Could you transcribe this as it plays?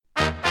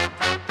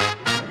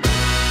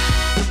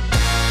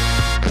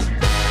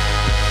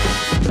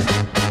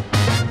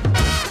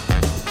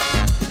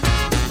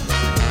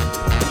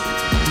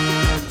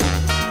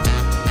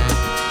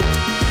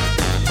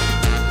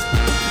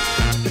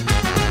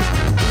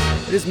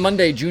It is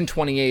Monday, June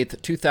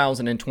 28th,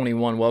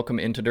 2021. Welcome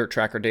into Dirt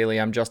Tracker Daily.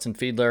 I'm Justin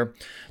Fiedler.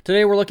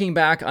 Today we're looking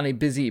back on a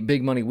busy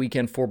big money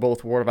weekend for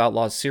both World of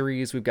Outlaws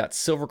series. We've got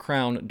Silver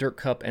Crown, Dirt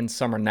Cup, and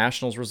Summer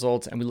Nationals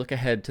results, and we look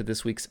ahead to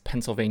this week's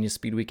Pennsylvania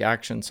Speed Week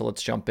action, so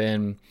let's jump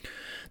in.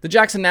 The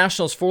Jackson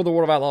Nationals for the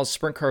World of Outlaws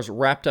sprint cars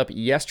wrapped up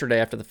yesterday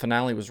after the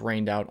finale was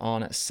rained out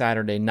on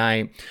Saturday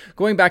night.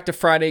 Going back to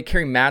Friday,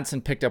 Kerry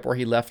Madsen picked up where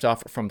he left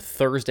off from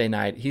Thursday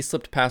night. He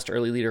slipped past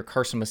early leader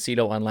Carson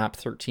Macedo on lap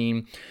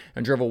 13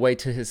 and drove away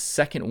to his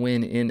second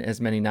win in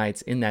as many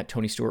nights in that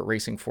Tony Stewart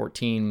Racing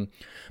 14.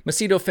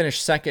 Macedo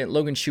finished second,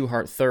 Logan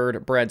Schuchart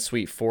third, Brad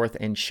Sweet fourth,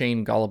 and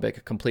Shane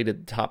Golobic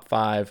completed the top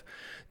five.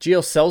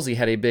 Gio Scelzi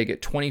had a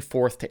big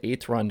 24th to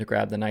 8th run to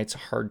grab the night's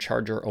Hard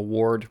Charger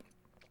award.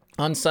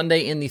 On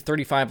Sunday, in the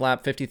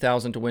 35-lap,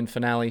 $50,000 to win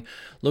finale,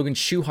 Logan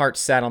Schuchart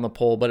sat on the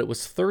pole, but it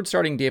was third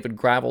starting David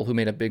Gravel who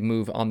made a big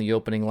move on the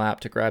opening lap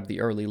to grab the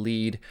early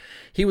lead.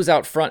 He was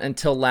out front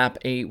until lap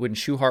 8 when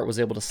Schuchart was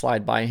able to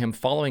slide by him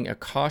following a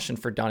caution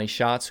for Donny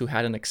Schatz, who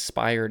had an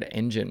expired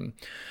engine.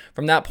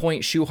 From that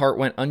point, Schuchart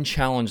went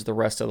unchallenged the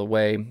rest of the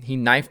way. He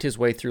knifed his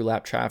way through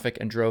lap traffic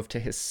and drove to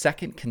his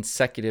second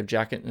consecutive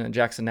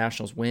Jackson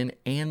Nationals win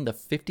and the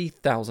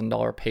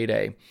 $50,000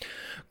 payday.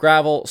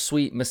 Gravel,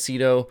 Sweet,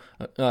 Madsen,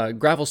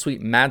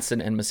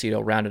 and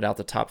Macedo rounded out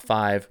the top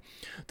five.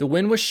 The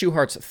win was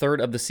Schuchart's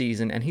third of the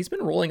season, and he's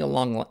been rolling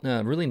along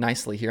really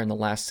nicely here in the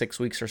last 6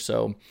 weeks or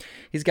so.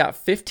 He's got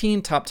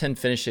 15 top 10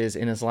 finishes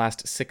in his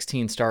last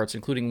 16 starts,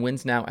 including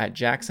wins now at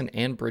Jackson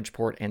and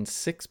Bridgeport and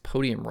 6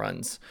 podium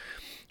runs.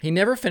 He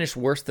never finished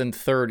worse than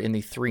third in the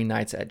 3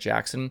 nights at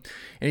Jackson,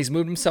 and he's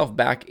moved himself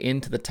back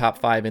into the top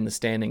 5 in the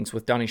standings,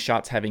 with Donny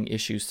Schatz having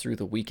issues through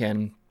the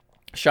weekend.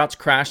 Schatz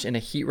crashed in a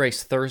heat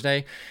race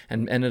Thursday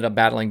and ended up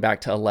battling back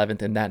to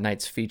 11th in that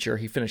night's feature.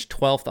 He finished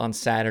 12th on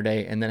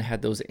Saturday and then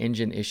had those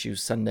engine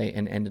issues Sunday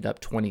and ended up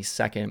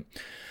 22nd.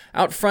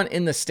 Out front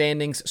in the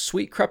standings,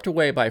 Sweet crept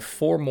away by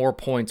 4 more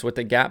points, with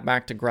the gap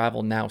back to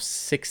Gravel now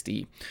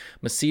 60.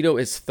 Macedo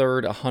is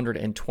third,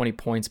 120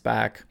 points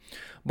back.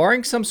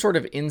 Barring some sort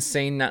of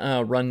insane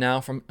run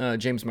now from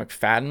James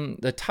McFadden,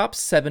 the top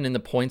 7 in the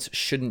points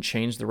shouldn't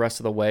change the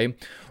rest of the way.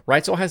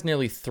 Reitzel has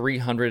nearly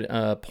 300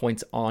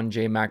 points on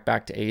J-Mac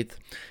back to 8th.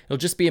 It'll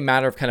just be a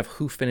matter of kind of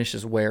who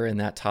finishes where in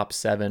that top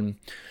 7.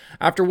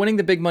 After winning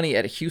the big money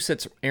at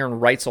Huset's, Aaron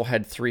Reitzel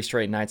had 3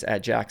 straight nights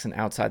at Jackson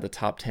outside the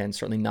top 10,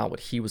 certainly not what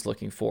he was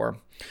looking for.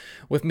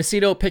 With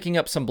Macedo picking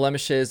up some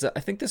blemishes,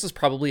 I think this is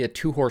probably a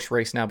 2-horse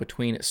race now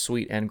between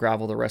Sweet and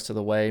Gravel the rest of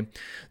the way.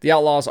 The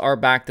Outlaws are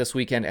back this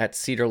weekend at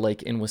Cedar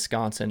Lake in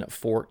Wisconsin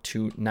for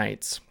 2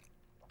 nights.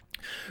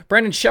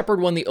 Brandon Sheppard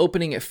won the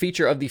opening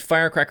feature of the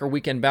Firecracker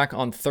weekend back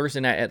on Thursday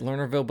night at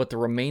Lernerville, but the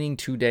remaining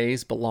 2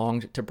 days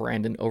belonged to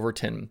Brandon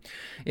Overton.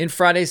 In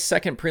Friday's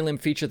second prelim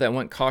feature that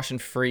went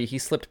caution-free, he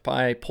slipped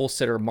by pole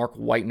sitter Mark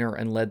Whitener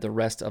and led the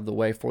rest of the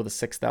way for the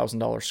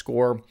 $6,000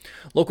 score.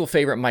 Local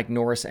favorite Mike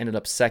Norris ended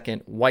up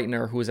second.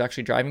 Whitener, who was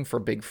actually driving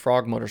for Big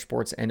Frog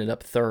Motorsports, ended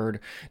up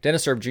third.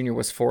 Dennis Erb Jr.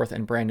 was fourth,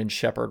 and Brandon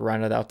Sheppard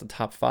rounded out the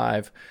top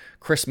 5.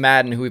 Chris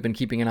Madden, who we've been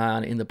keeping an eye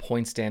on in the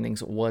point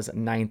standings, was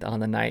 9th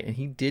on the night, and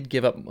he did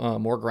give up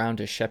more ground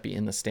to Sheppy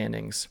in the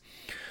standings.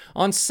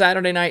 On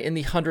Saturday night in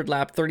the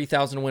 100-lap,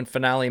 $30,000 win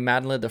finale,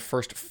 Madden led the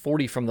first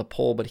 40 from the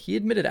pole, but he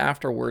admitted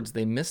afterwards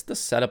they missed the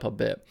setup a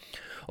bit.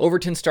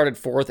 Overton started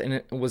 4th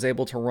and was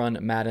able to run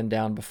Madden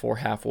down before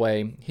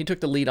halfway. He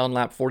took the lead on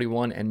lap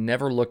 41 and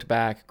never looked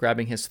back,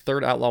 grabbing his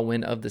 3rd Outlaw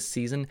win of the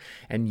season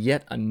and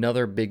yet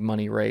another big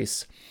money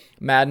race.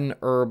 Madden,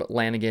 Erb,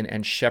 Lanigan,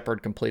 and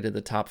Sheppard completed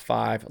the top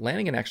 5.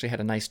 Lanigan actually had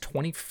a nice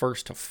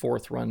 21st to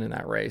 4th run in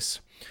that race.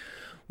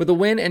 With a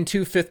win and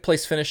 2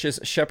 fifth-place finishes,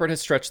 Sheppard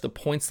has stretched the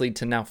points lead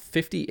to now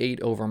 58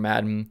 over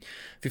Madden.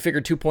 If you figure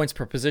 2 points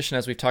per position,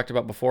 as we've talked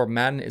about before,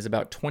 Madden is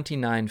about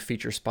 29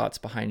 feature spots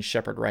behind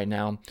Sheppard right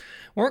now.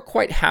 We aren't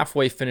quite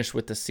halfway finished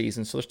with the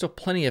season, so there's still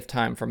plenty of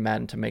time for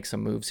Madden to make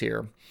some moves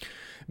here.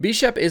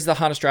 Bishop is the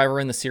hottest driver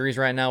in the series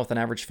right now with an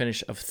average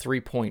finish of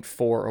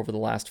 3.4 over the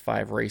last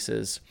 5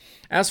 races.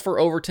 As for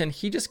Overton,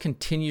 he just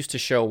continues to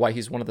show why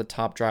he's one of the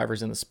top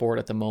drivers in the sport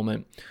at the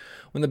moment.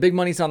 When the big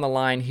money's on the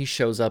line, he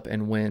shows up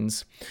and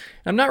wins.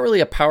 I'm not really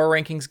a power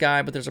rankings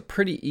guy, but there's a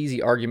pretty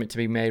easy argument to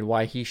be made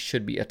why he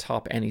should be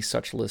atop any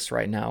such list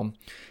right now.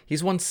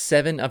 He's won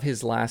 7 of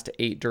his last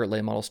 8 dirt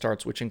late model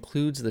starts, which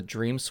includes the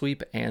Dream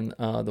Sweep and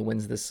the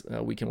wins this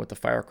weekend with the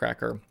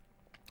Firecracker.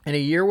 In a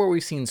year where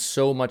we've seen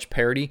so much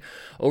parity,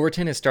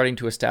 Overton is starting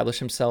to establish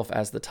himself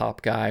as the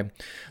top guy.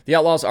 The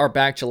Outlaws are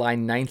back July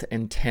 9th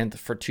and 10th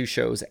for 2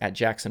 shows at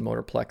Jackson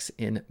Motorplex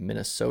in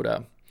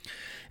Minnesota.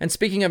 And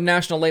speaking of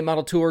National Late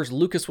Model Tours,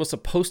 Lucas was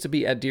supposed to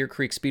be at Deer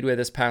Creek Speedway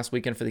this past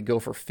weekend for the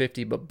Gopher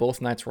 50, but both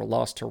nights were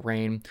lost to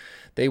rain.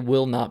 They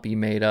will not be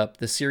made up.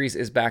 The series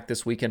is back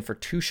this weekend for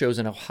 2 shows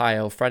in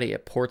Ohio, Friday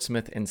at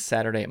Portsmouth and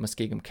Saturday at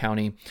Muskingum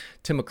County.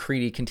 Tim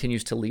McCready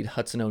continues to lead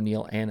Hudson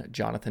O'Neill and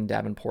Jonathan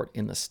Davenport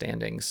in the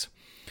standings.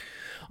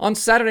 On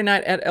Saturday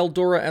night at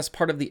Eldora, as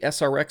part of the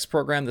SRX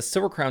program, the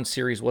Silver Crown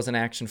Series was in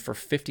action for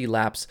 50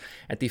 laps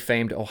at the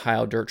famed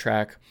Ohio dirt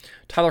track.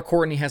 Tyler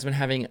Courtney has been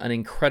having an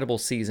incredible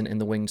season in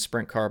the winged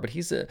sprint car, but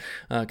he's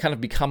kind of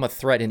become a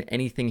threat in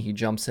anything he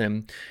jumps in.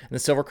 And the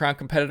Silver Crown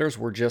competitors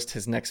were just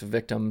his next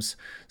victims.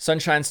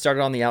 Sunshine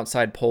started on the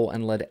outside pole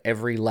and led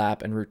every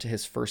lap en route to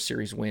his first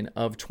series win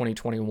of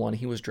 2021.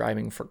 He was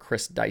driving for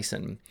Chris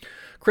Dyson.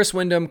 Chris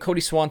Windom,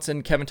 Cody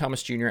Swanson, Kevin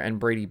Thomas Jr., and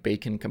Brady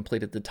Bacon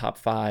completed the top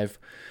 5.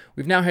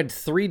 We've now had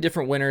 3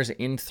 different winners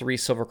in 3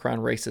 Silver Crown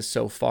races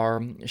so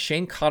far.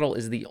 Shane Cottle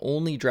is the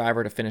only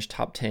driver to finish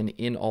top 10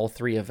 in all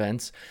 3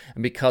 events,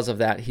 and because of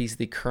that, he's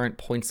the current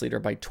points leader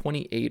by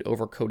 28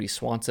 over Cody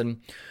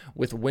Swanson,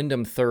 with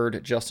Windom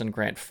 3rd, Justin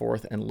Grant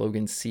 4th, and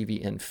Logan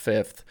Seavey in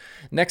 5th.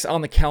 Next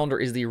on the calendar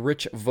is the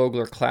Rich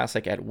Vogler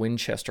Classic at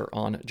Winchester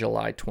on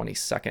July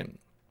 22nd.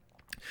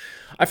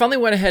 I finally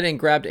went ahead and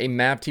grabbed a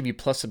MAV TV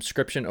Plus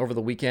subscription over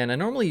the weekend. I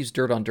normally use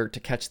Dirt on Dirt to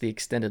catch the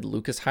extended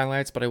Lucas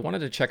highlights, but I wanted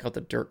to check out the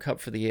Dirt Cup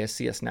for the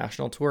ASCS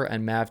National Tour,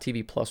 and MAV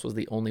TV Plus was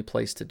the only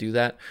place to do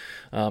that.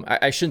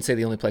 I shouldn't say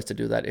the only place to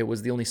do that. It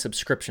was the only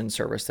subscription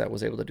service that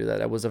was able to do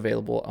that. It was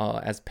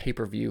available as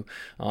pay-per-view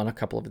on a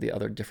couple of the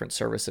other different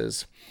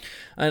services.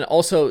 And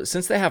also,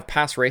 since they have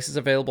past races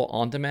available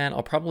on demand,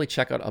 I'll probably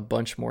check out a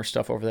bunch more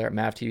stuff over there at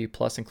MAV TV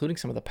Plus, including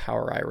some of the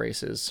Power Eye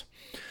races.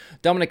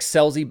 Dominic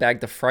Scelzi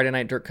bagged the Friday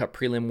night Dirt Cup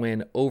prelim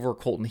win over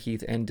Colton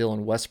Heath and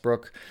Dylan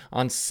Westbrook.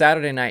 On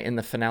Saturday night in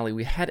the finale,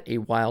 we had a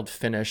wild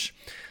finish.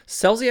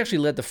 Scelzi actually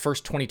led the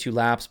first 22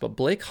 laps, but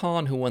Blake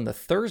Hahn, who won the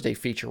Thursday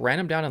feature, ran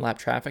him down in lap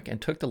traffic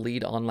and took the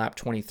lead on lap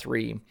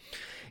 23.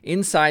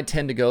 Inside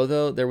 10 to go,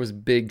 though, there was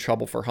big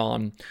trouble for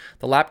Hahn.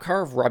 The lap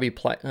car of Robbie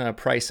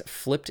Price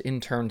flipped in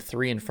turn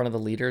 3 in front of the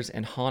leaders,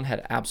 and Hahn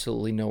had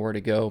absolutely nowhere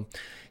to go.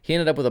 He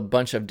ended up with a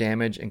bunch of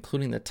damage,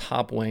 including the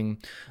top wing,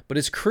 but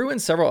his crew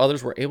and several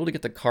others were able to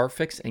get the car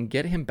fixed and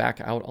get him back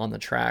out on the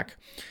track.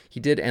 He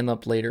did end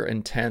up later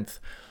in 10th.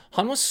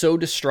 Hahn was so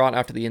distraught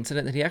after the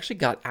incident that he actually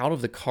got out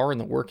of the car in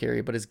the work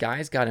area, but his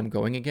guys got him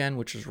going again,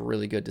 which was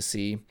really good to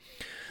see.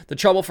 The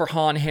trouble for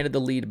Hahn handed the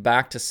lead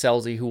back to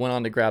Scelzi, who went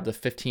on to grab the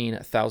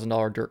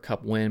 $15,000 Dirt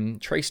Cup win.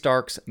 Trey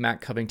Starks,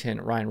 Matt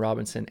Covington, Ryan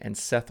Robinson, and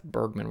Seth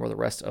Bergman were the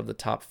rest of the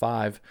top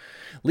 5.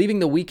 Leaving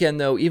the weekend,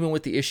 though, even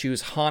with the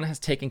issues, Hahn has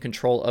taken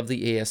control of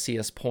the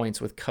ASCS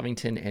points, with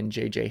Covington and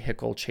JJ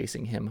Hickle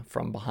chasing him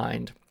from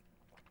behind.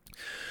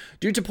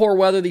 Due to poor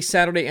weather, the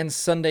Saturday and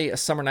Sunday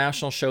Summer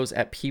National shows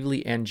at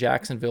Peevely and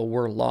Jacksonville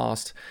were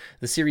lost.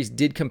 The series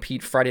did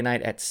compete Friday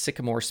night at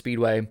Sycamore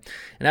Speedway,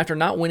 and after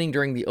not winning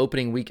during the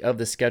opening week of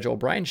the schedule,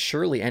 Brian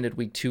Shirley ended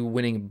week 2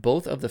 winning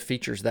both of the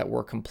features that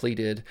were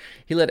completed.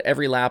 He led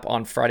every lap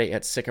on Friday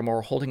at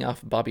Sycamore, holding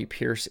off Bobby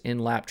Pierce in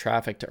lap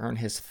traffic to earn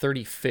his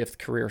 35th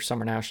career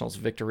Summer Nationals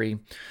victory.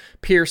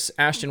 Pierce,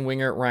 Ashton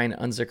Winger, Ryan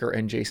Unzicker,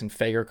 and Jason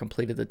Fager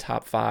completed the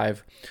top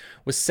 5.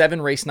 With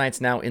 7 race nights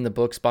now in the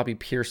books, Bobby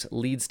Pierce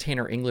leads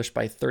Tanner English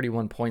by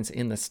 31 points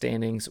in the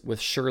standings,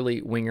 with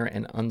Shirley, Winger,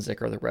 and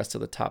Unzicker the rest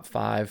of the top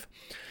 5.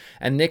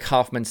 And Nick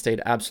Hoffman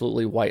stayed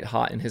absolutely white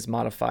hot in his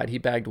modified. He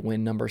bagged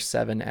win number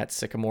 7 at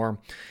Sycamore.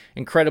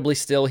 Incredibly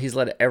still, he's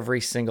led every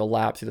single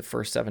lap through the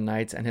first 7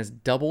 nights and has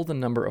double the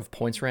number of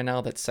points right now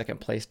that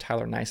second place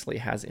Tyler Nicely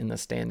has in the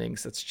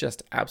standings. It's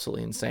just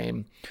absolutely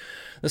insane.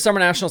 The Summer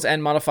Nationals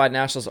and Modified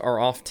Nationals are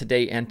off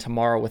today and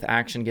tomorrow, with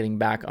action getting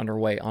back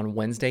underway on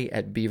Wednesday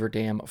at Beaver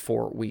Dam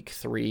for week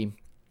 3.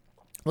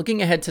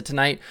 Looking ahead to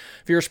tonight,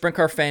 if you're a sprint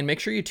car fan,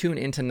 make sure you tune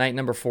into night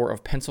number 4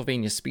 of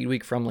Pennsylvania Speed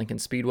Week from Lincoln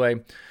Speedway.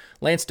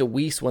 Lance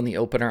DeWeese won the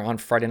opener on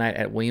Friday night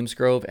at Williams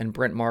Grove, and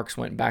Brent Marks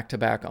went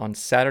back-to-back on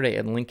Saturday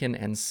at Lincoln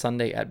and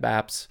Sunday at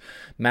BAPS.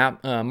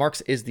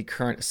 Marks is the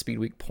current Speed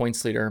Week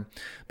points leader,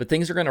 but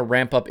things are going to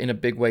ramp up in a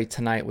big way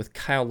tonight with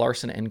Kyle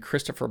Larson and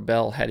Christopher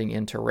Bell heading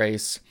into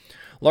race.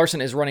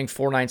 Larson is running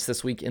 4 nights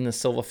this week in the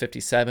Silva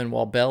 57,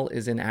 while Bell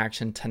is in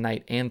action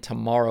tonight and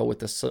tomorrow with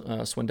the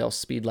Swindell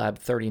Speed Lab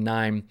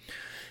 39.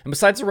 And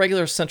besides the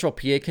regular Central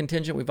PA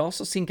contingent, we've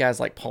also seen guys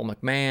like Paul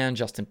McMahon,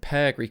 Justin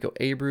Peck, Rico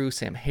Abreu,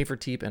 Sam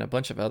Haverteep, and a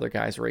bunch of other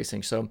guys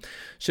racing. So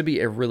should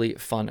be a really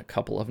fun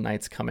couple of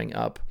nights coming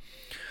up.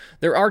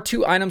 There are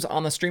 2 items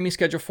on the streaming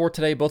schedule for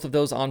today, both of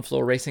those on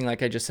Flow Racing.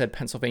 Like I just said,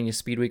 Pennsylvania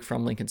Speed Week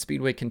from Lincoln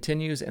Speedway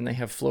continues, and they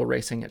have Flow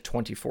Racing at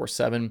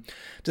 24/7.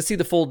 To see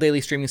the full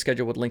daily streaming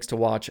schedule with links to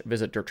watch,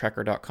 visit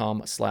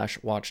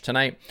dirttracker.com/watch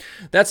tonight.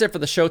 That's it for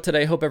the show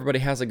today. Hope everybody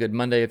has a good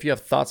Monday. If you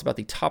have thoughts about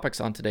the topics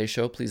on today's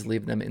show, please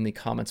leave them in the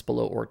comments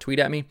below or tweet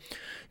at me. You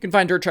can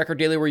find Dirt Tracker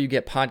Daily where you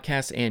get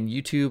podcasts and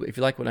YouTube. If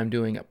you like what I'm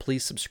doing,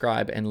 please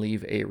subscribe and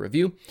leave a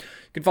review.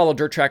 You can follow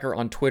Dirt Tracker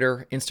on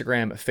Twitter,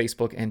 Instagram,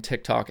 Facebook, and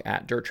TikTok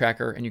at Dirt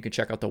Tracker, and you can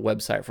check out the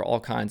website for all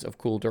kinds of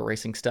cool dirt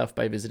racing stuff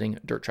by visiting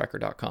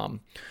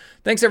dirttracker.com.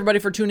 Thanks everybody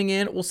for tuning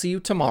in. We'll see you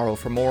tomorrow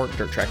for more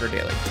Dirt Tracker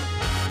Daily.